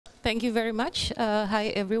Thank you very much.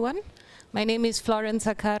 Hi, everyone. My name is Florence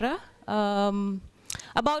Akara.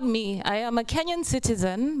 About me, I am a Kenyan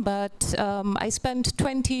citizen, but I spent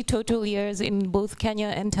 20 total years in both Kenya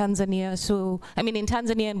and Tanzania. So, I mean, in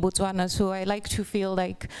Tanzania and Botswana. So I like to feel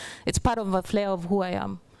like it's part of a flair of who I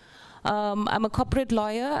am. I'm a corporate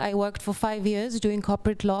lawyer. I worked for 5 years doing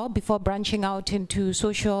corporate law before branching out into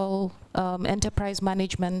social enterprise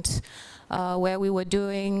management, where we were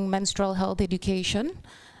doing menstrual health education.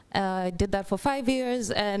 I did that for 5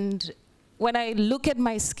 years, and when I look at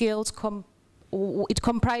my skills, it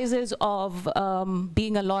comprises of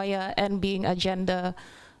being a lawyer and being a gender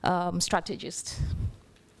strategist.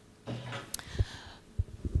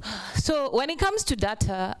 So when it comes to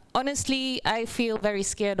data, honestly, I feel very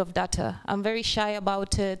scared of data. I'm very shy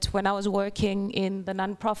about it. When I was working in the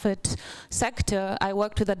nonprofit sector, I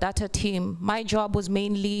worked with a data team. My job was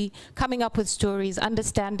mainly coming up with stories,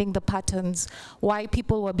 understanding the patterns, why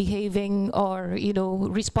people were behaving or, you know,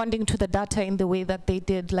 responding to the data in the way that they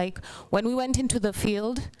did. Like when we went into the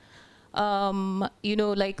field, you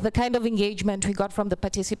know, like the kind of engagement we got from the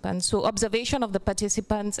participants. So observation of the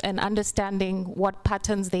participants and understanding what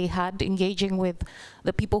patterns they had engaging with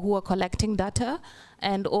the people who were collecting data,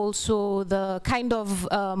 and also the kind of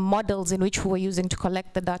models in which we were using to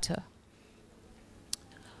collect the data.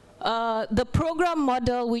 The program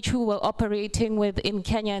model which we were operating with in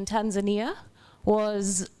Kenya and Tanzania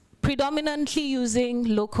was predominantly using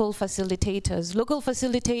local facilitators. Local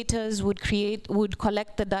facilitators would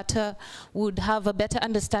collect the data, would have a better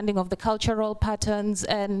understanding of the cultural patterns,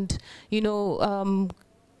 and, you know,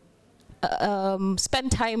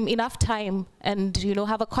 spend enough time and, you know,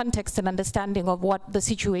 have a context and understanding of what the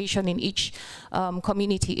situation in each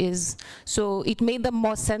community is. So it made them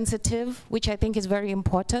more sensitive, which I think is very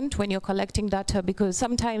important when you're collecting data, because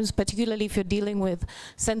sometimes, particularly if you're dealing with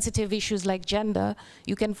sensitive issues like gender,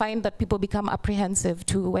 you can find that people become apprehensive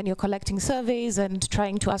to when you're collecting surveys and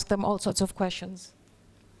trying to ask them all sorts of questions.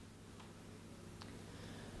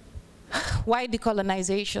 Why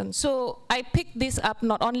decolonization? So I picked this up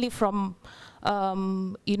not only from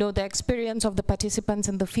you know, the experience of the participants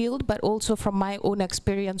in the field, but also from my own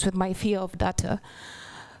experience with my fear of data.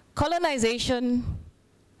 Colonization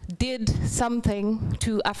did something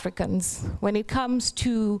to Africans when it comes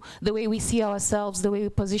to the way we see ourselves, the way we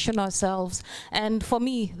position ourselves. And for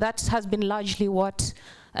me, that has been largely what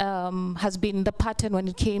has been the pattern when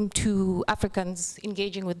it came to Africans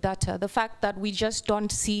engaging with data. The fact that we just don't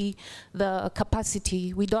see the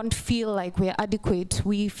capacity, we don't feel like we're adequate,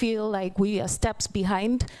 we feel like we are steps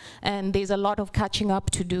behind, and there's a lot of catching up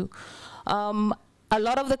to do. A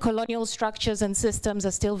lot of the colonial structures and systems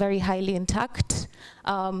are still very highly intact.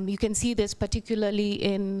 You can see this particularly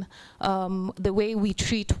in the way we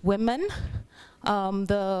treat women,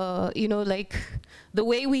 you know, like the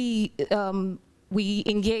way we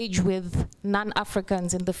engage with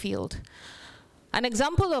non-Africans in the field. An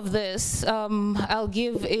example of this I'll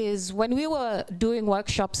give is when we were doing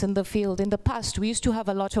workshops in the field in the past, we used to have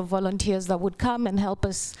a lot of volunteers that would come and help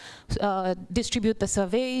us distribute the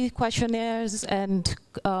survey questionnaires and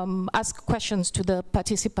ask questions to the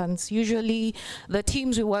participants. Usually the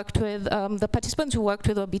teams we worked with, the participants we worked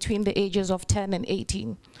with were between the ages of 10 and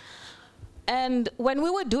 18. And when we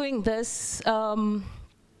were doing this,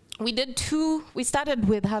 we started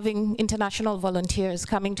with having international volunteers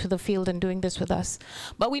coming to the field and doing this with us.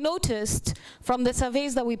 But we noticed from the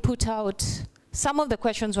surveys that we put out, some of the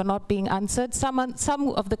questions were not being answered. Some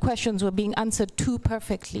of the questions were being answered too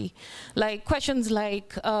perfectly. Like questions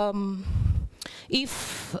like, how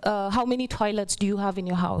many toilets do you have in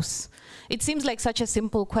your house? It seems like such a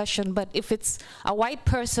simple question, but if it's a white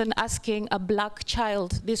person asking a black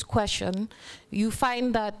child this question, you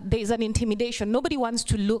find that there's an intimidation. Nobody wants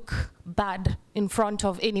to look bad in front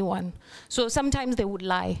of anyone. So sometimes they would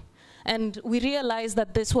lie. And we realized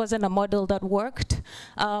that this wasn't a model that worked.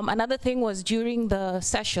 Another thing was during the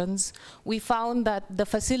sessions, we found that the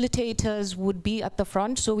facilitators would be at the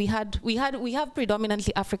front. So we have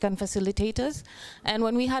predominantly African facilitators. And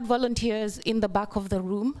when we had volunteers in the back of the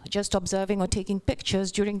room, just observing or taking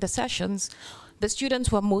pictures during the sessions, the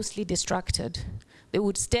students were mostly distracted. They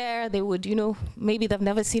would stare, they would, you know, maybe they've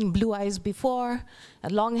never seen blue eyes before,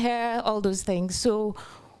 long hair, all those things. So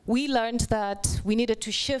we learned that we needed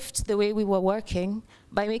to shift the way we were working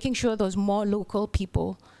by making sure there was more local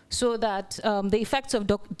people, so that the effects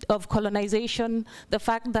of colonization, the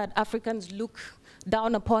fact that Africans look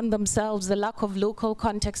down upon themselves, the lack of local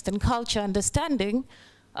context and culture understanding,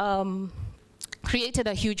 created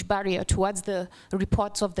a huge barrier towards the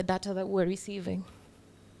reports of the data that we're receiving.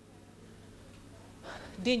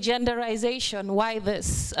 degenderization. Why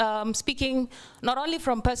this? Speaking not only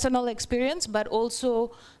from personal experience, but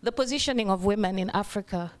also the positioning of women in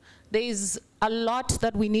Africa. There is a lot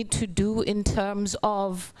that we need to do in terms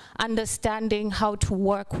of understanding how to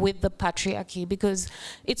work with the patriarchy, because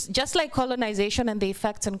it's just like colonization and the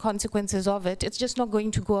effects and consequences of it. It's just not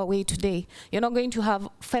going to go away today. You're not going to have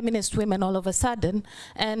feminist women all of a sudden.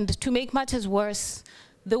 And to make matters worse,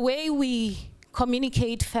 the way we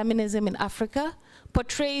communicate feminism in Africa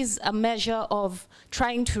portrays a measure of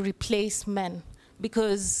trying to replace men,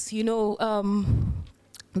 because, you know,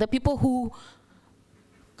 the people who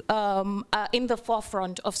are in the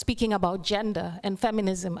forefront of speaking about gender and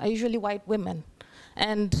feminism are usually white women.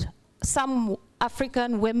 And some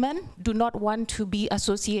African women do not want to be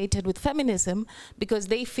associated with feminism because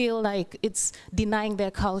they feel like it's denying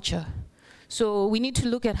their culture. So we need to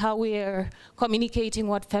look at how we are communicating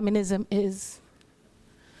what feminism is.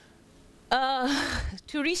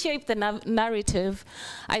 To reshape the narrative,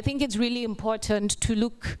 I think it's really important to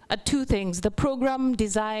look at two things. The program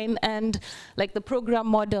design and like the program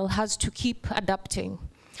model has to keep adapting.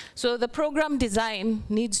 So the program design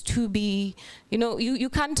needs to be, you know, you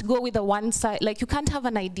can't go with a one side, like you can't have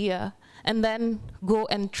an idea and then go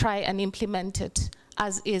and try and implement it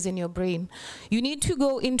as is in your brain. You need to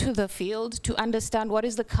go into the field to understand what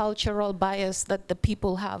is the cultural bias that the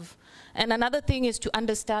people have. And another thing is to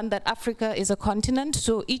understand that Africa is a continent,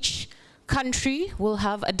 so each country will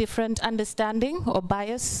have a different understanding or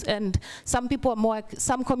bias, and some people are more,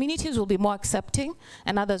 some communities will be more accepting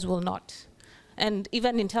and others will not. And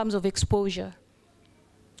even in terms of exposure.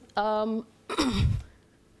 So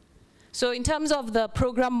in terms of the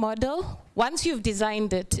program model, once you've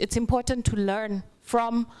designed it, it's important to learn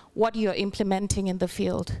from what you're implementing in the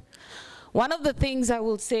field. One of the things I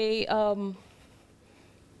will say, oh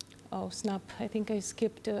snap, I think I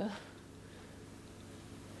skipped.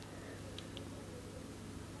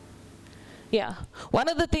 Yeah, one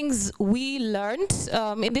of the things we learned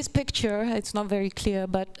in this picture, it's not very clear,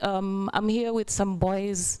 but I'm here with some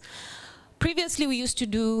boys. Previously, we used to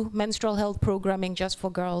do menstrual health programming just for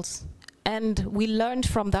girls. And we learned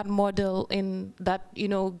from that model in that, you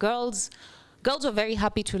know, girls were very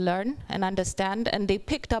happy to learn and understand, and they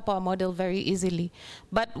picked up our model very easily.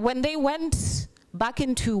 But when they went back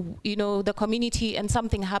into, you know, the community and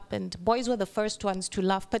something happened, boys were the first ones to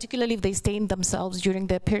laugh, particularly if they stained themselves during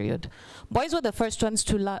their period. Boys were the first ones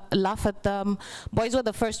to laugh at them. Boys were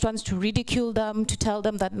the first ones to ridicule them, to tell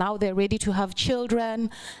them that now they're ready to have children,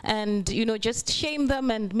 and, you know, just shame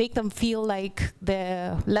them and make them feel like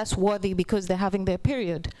they're less worthy because they're having their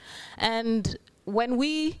period. And when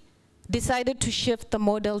we decided to shift the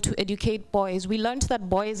model to educate boys, we learned that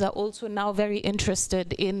boys are also now very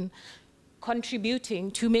interested in contributing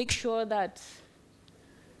to make sure that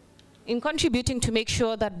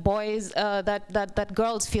boys, that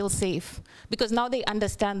girls feel safe, because now they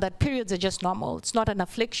understand that periods are just normal. It's not an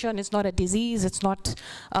affliction, it's not a disease, it's not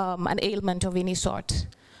an ailment of any sort.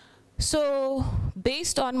 So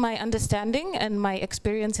based on my understanding and my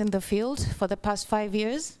experience in the field for the past 5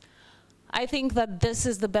 years, I think that this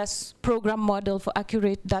is the best program model for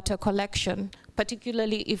accurate data collection,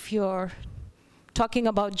 particularly if you're talking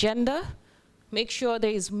about gender. Make sure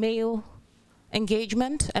there is male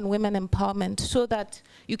engagement and women empowerment so that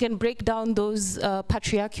you can break down those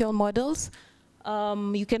patriarchal models.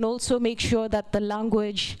 You can also make sure that the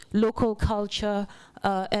language, local culture,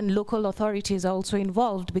 and local authorities are also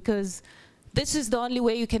involved, because this is the only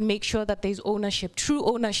way you can make sure that there's ownership, true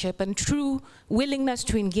ownership and true willingness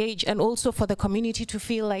to engage, and also for the community to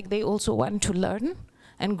feel like they also want to learn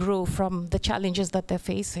and grow from the challenges that they're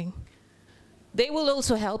facing. They will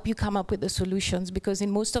also help you come up with the solutions, because in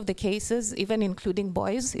most of the cases, even including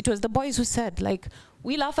boys, it was the boys who said, like,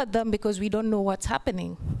 we laugh at them because we don't know what's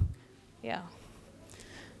happening. Yeah.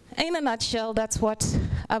 In a nutshell, that's what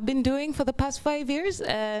I've been doing for the past 5 years.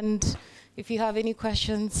 And if you have any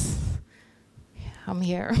questions, I'm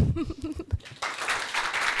here.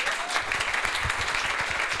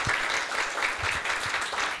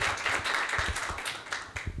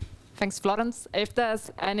 Thanks, Florence. If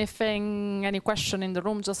there's anything, any question in the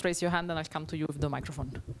room, just raise your hand and I'll come to you with the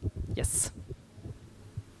microphone. Yes.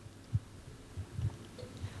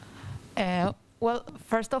 Well,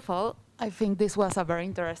 first of all, I think this was a very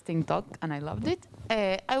interesting talk and I loved it.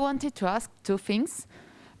 I wanted to ask two things.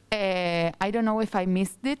 I don't know if I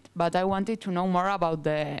missed it, but I wanted to know more about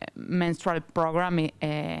the menstrual program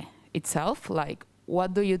itself. Like,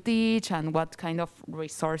 what do you teach and what kind of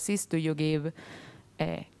resources do you give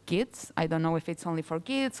kids? I don't know if it's only for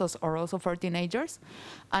kids or also for teenagers.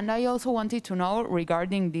 And I also wanted to know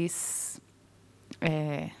regarding this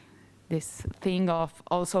this thing of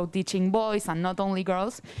also teaching boys and not only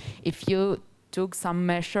girls, if you took some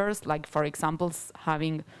measures, like for example,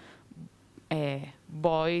 having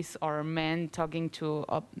boys or men talking to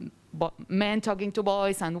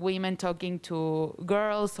boys and women talking to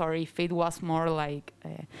girls, or if it was more like,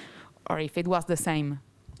 or if it was the same.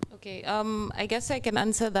 Okay, I guess I can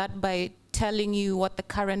answer that by telling you what the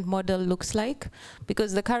current model looks like,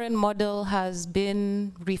 because the current model has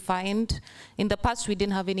been refined. In the past, we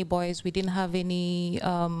didn't have any boys, we didn't have any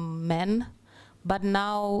men, but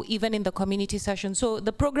now even in the community session. So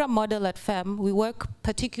the program model at FEM, we were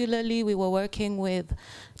working with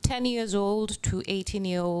 10 years old to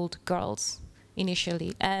 18-year-old girls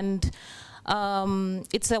initially. And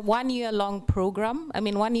it's a 1 year long program.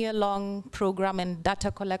 1 year long program and data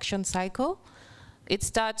collection cycle. It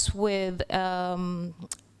starts with,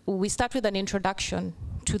 we start with an introduction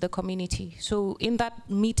to the community. So in that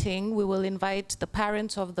meeting, we will invite the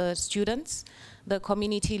parents of the students, the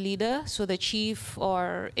community leader, so the chief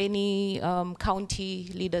or any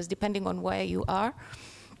county leaders, depending on where you are.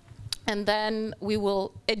 And then we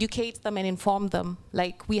will educate them and inform them.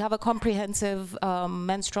 Like, we have a comprehensive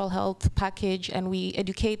menstrual health package, and we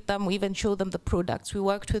educate them. We even show them the products. We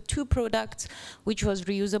worked with 2 products, which was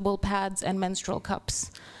reusable pads and menstrual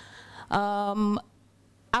cups.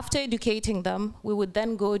 After educating them, we would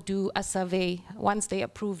then go do a survey once they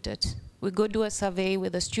approved it. We go do a survey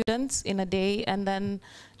with the students in a day and then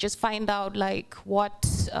just find out like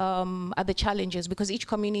what are the challenges, because each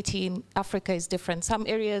community in Africa is different. Some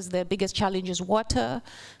areas, the biggest challenge is water.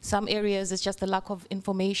 Some areas, it's just the lack of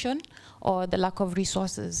information or the lack of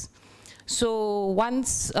resources. So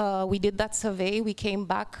once we did that survey, we came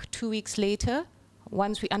back 2 weeks later.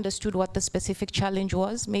 Once we understood what the specific challenge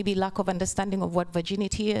was, maybe lack of understanding of what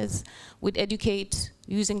virginity is, we'd educate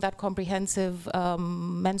using that comprehensive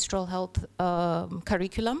menstrual health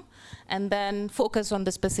curriculum, and then focus on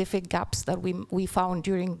the specific gaps that we found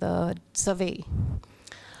during the survey.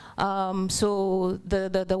 So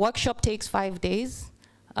the workshop takes 5 days,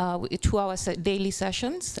 2 hour daily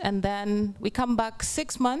sessions, and then we come back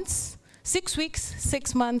 6 months, 6 weeks,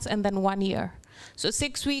 6 months, and then 1 year. So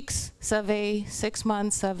 6 weeks survey, 6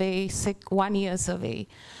 months survey, 1 year survey.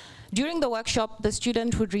 During the workshop, the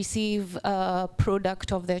student would receive a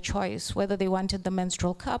product of their choice, whether they wanted the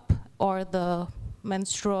menstrual cup or the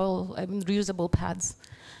menstrual reusable pads.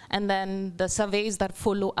 And then the surveys that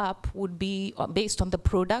follow up would be based on the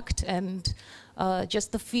product and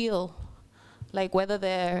just the feel, like whether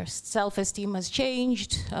their self-esteem has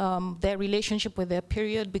changed, their relationship with their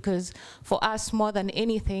period, because for us, more than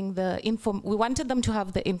anything, we wanted them to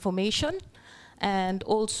have the information and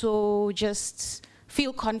also just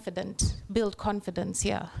feel confident, build confidence,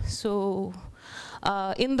 yeah. So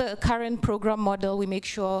in the current program model, we make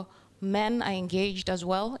sure men are engaged as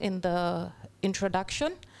well in the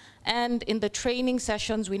introduction. And in the training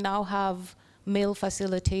sessions, we now have male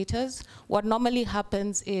facilitators. What normally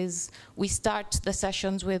happens is we start the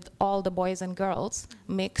sessions with all the boys and girls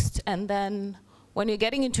mixed, and then when you're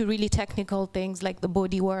getting into really technical things like the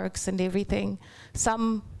body works and everything,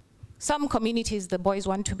 some communities, the boys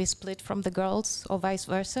want to be split from the girls or vice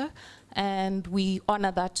versa, and we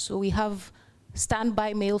honor that. So we have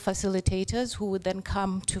standby male facilitators who would then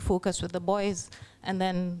come to focus with the boys, and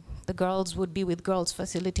then the girls would be with girls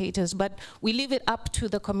facilitators, but we leave it up to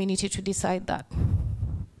the community to decide that.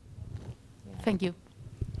 Yeah. Thank you.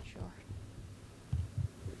 Sure.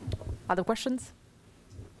 Other questions?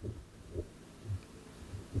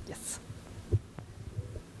 Yes.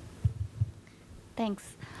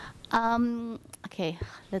 Thanks. Okay,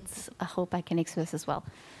 I hope I can express as well.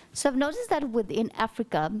 So I've noticed that within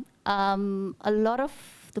Africa, a lot of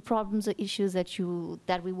the problems or issues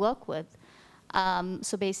that we work with,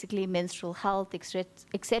 so basically menstrual health,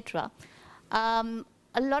 etc.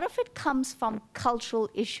 A lot of it comes from cultural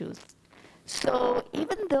issues. So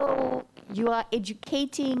even though you are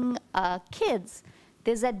educating kids,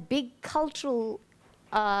 there's that big cultural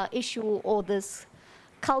issue or this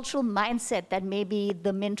cultural mindset that maybe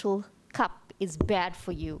the menstrual cup is bad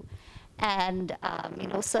for you. And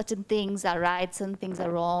certain things are right, certain things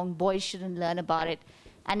are wrong, boys shouldn't learn about it.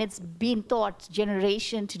 And it's been taught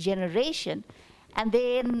generation to generation. And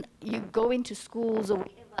then you go into schools or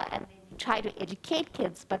whatever, and then you try to educate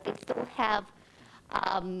kids, but they still have,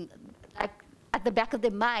 like at the back of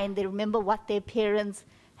their mind, they remember what their parents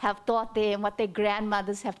have taught them, what their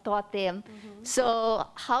grandmothers have taught them. Mm-hmm. So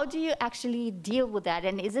how do you actually deal with that?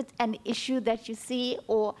 And is it an issue that you see,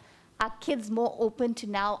 or are kids more open to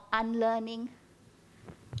now unlearning?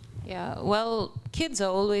 Yeah, well, kids are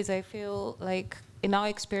always, I feel like, in our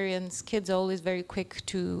experience, kids are always very quick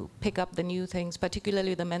to pick up the new things,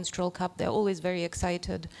 particularly the menstrual cup. They're always very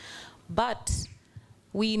excited. But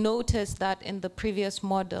we noticed that in the previous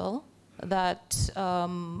model that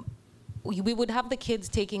we would have the kids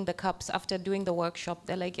taking the cups after doing the workshop.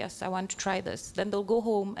 They're like, yes, I want to try this. Then they'll go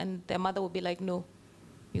home and their mother will be like, no,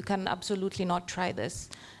 you can absolutely not try this.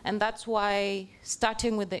 And that's why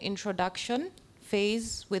starting with the introduction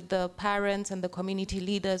phase with the parents and the community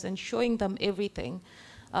leaders and showing them everything,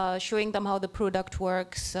 showing them how the product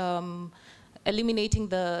works, eliminating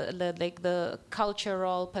the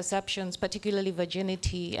cultural perceptions, particularly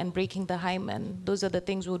virginity, and breaking the hymen. Those are the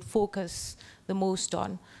things we would focus the most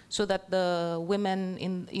on, so that the women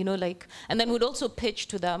and then we'd also pitch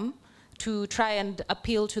to them to try and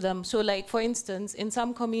appeal to them. So like, for instance, in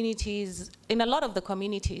some communities, in a lot of the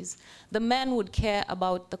communities, the men would care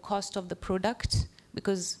about the cost of the product,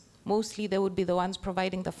 because mostly they would be the ones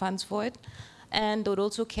providing the funds for it. And they would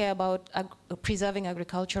also care about preserving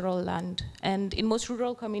agricultural land. And in most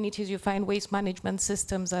rural communities, you find waste management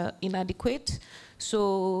systems are inadequate.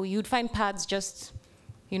 So you'd find pads just,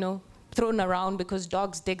 thrown around because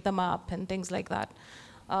dogs dig them up and things like that.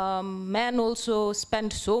 Men also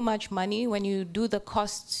spend so much money. When you do the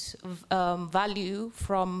cost value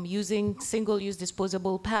from using single-use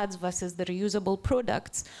disposable pads versus the reusable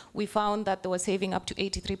products, we found that they were saving up to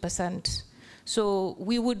 83%. So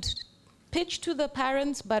we would pitch to the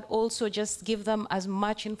parents, but also just give them as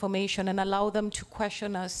much information and allow them to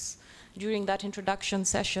question us during that introduction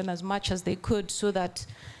session as much as they could, so that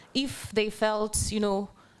if they felt,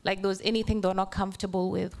 like there was anything they're not comfortable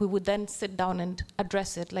with, we would then sit down and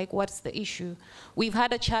address it, like what's the issue. We've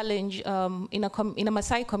had a challenge in a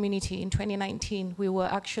Maasai community in 2019. We were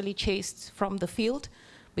actually chased from the field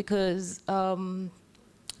because the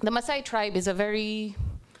Maasai tribe is a very,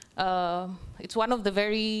 it's one of the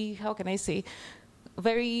very, how can I say,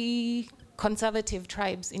 very conservative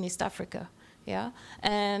tribes in East Africa, yeah?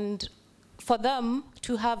 And for them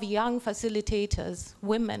to have young facilitators,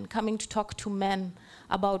 women, coming to talk to men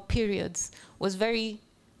about periods was very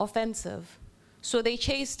offensive. So they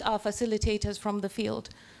chased our facilitators from the field.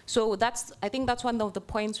 So I think that's one of the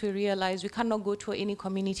points we realized. We cannot go to any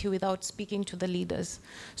community without speaking to the leaders.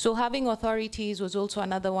 So having authorities was also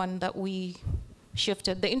another one that we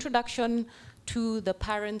shifted. The introduction to the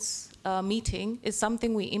parents' meeting is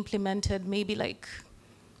something we implemented maybe like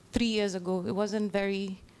 3 years ago. It wasn't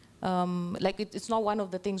very, it's not one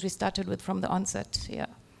of the things we started with from the onset, yeah.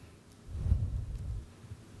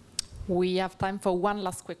 We have time for one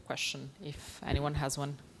last quick question, if anyone has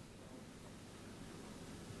one.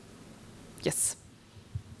 Yes.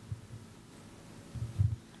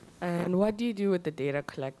 And what do you do with the data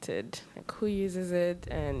collected? Like, who uses it,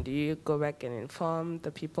 and do you go back and inform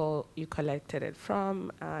the people you collected it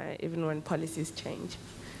from, even when policies change?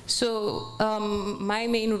 So my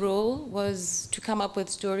main role was to come up with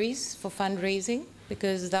stories for fundraising,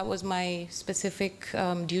 because that was my specific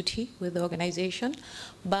duty with the organization.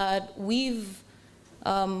 But we've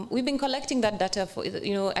been collecting that data for,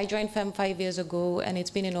 I joined FEM 5 years ago, and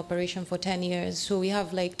it's been in operation for 10 years. So we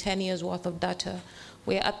have like 10 years worth of data.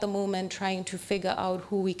 We're at the moment trying to figure out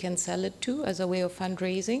who we can sell it to as a way of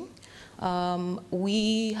fundraising.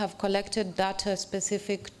 We have collected data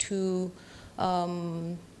specific to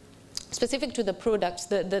the products,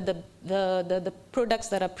 the products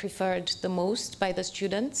that are preferred the most by the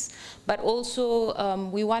students, but also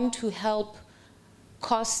we want to help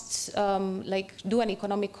costs, do an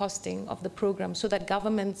economic costing of the program, so that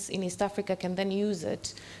governments in East Africa can then use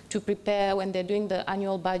it to prepare when they're doing the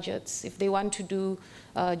annual budgets. If they want to do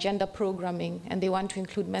gender programming and they want to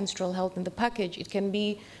include menstrual health in the package, it can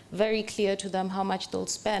be very clear to them how much they'll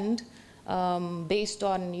spend based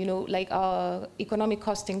on, our economic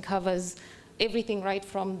costing covers everything right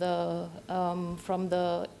from the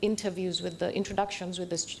interviews with the introductions with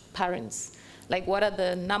the parents. Like, what are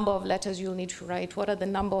the number of letters you'll need to write? What are the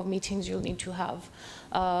number of meetings you'll need to have?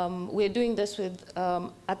 We're doing this with,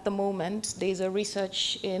 at the moment, there's a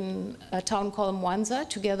research in a town called Mwanza,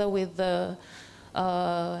 together with the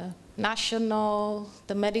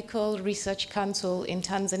the Medical Research Council in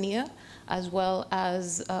Tanzania, as well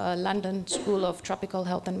as London School of Tropical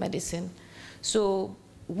Health and Medicine. So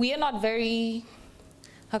we are not very,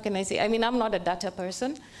 how can I say, I'm not a data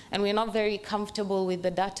person, and we're not very comfortable with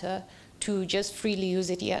the data to just freely use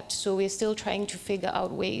it yet. So we're still trying to figure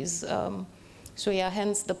out ways. So yeah,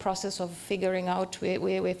 hence the process of figuring out,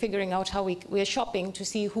 we're figuring out how we're shopping to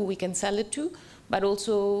see who we can sell it to, but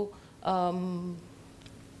also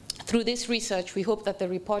through this research, we hope that the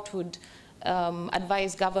report would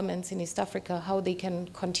advise governments in East Africa how they can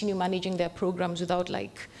continue managing their programs without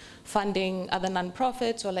like funding other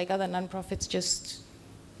nonprofits, or like other nonprofits just,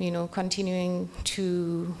 you know, continuing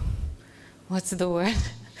to, what's the word?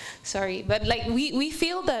 Sorry, but like we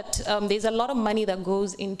feel that there's a lot of money that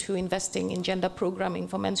goes into investing in gender programming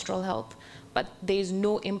for menstrual health, but there's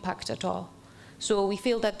no impact at all. So we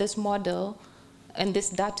feel that this model and this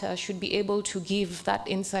data should be able to give that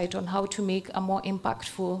insight on how to make a more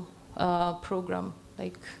impactful program.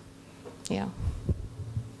 Like, yeah.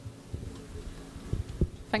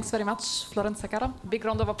 Thanks very much, Florence Akara. Big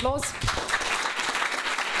round of applause.